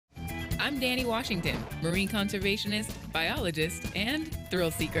I'm Danny Washington, marine conservationist, biologist, and thrill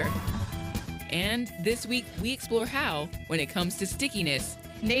seeker. And this week, we explore how, when it comes to stickiness,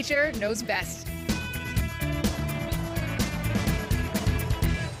 nature knows best.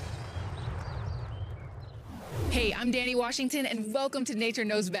 Hey, I'm Danny Washington, and welcome to Nature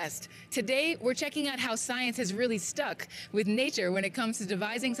Knows Best. Today, we're checking out how science has really stuck with nature when it comes to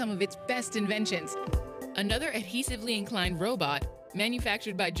devising some of its best inventions. Another adhesively inclined robot,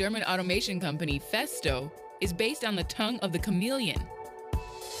 manufactured by German automation company Festo, is based on the tongue of the chameleon.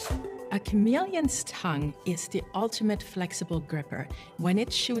 A chameleon's tongue is the ultimate flexible gripper. When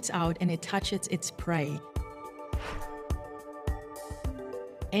it shoots out and it touches its prey,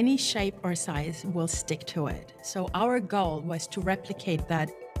 any shape or size will stick to it. So our goal was to replicate that.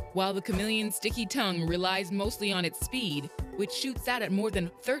 While the chameleon's sticky tongue relies mostly on its speed, which shoots out at more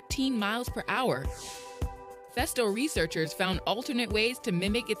than 13 miles per hour, Festo researchers found alternate ways to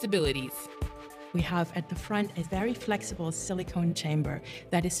mimic its abilities. We have at the front a very flexible silicone chamber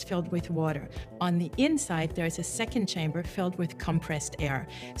that is filled with water. On the inside, there is a second chamber filled with compressed air.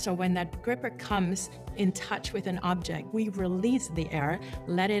 So when that gripper comes in touch with an object, we release the air,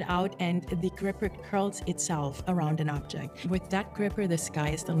 let it out, and the gripper curls itself around an object. With that gripper, the sky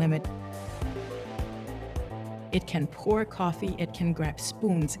is the limit. It can pour coffee, it can grab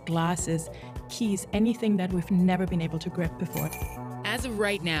spoons, glasses, keys, anything that we've never been able to grip before. As of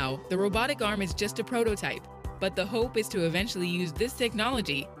right now, the robotic arm is just a prototype, but the hope is to eventually use this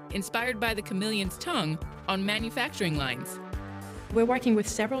technology, inspired by the chameleon's tongue, on manufacturing lines. We're working with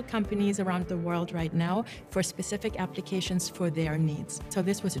several companies around the world right now for specific applications for their needs. So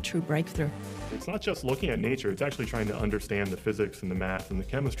this was a true breakthrough. It's not just looking at nature, it's actually trying to understand the physics and the math and the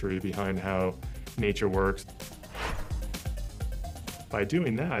chemistry behind how nature works. By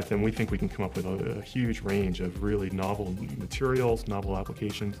doing that, then we think we can come up with a huge range of really novel materials, novel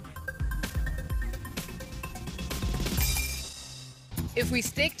applications. If we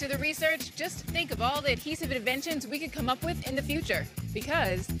stick to the research, just think of all the adhesive inventions we could come up with in the future,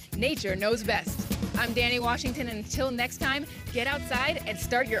 because nature knows best. I'm Danny Washington, and until next time, get outside and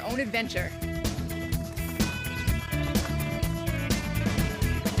start your own adventure.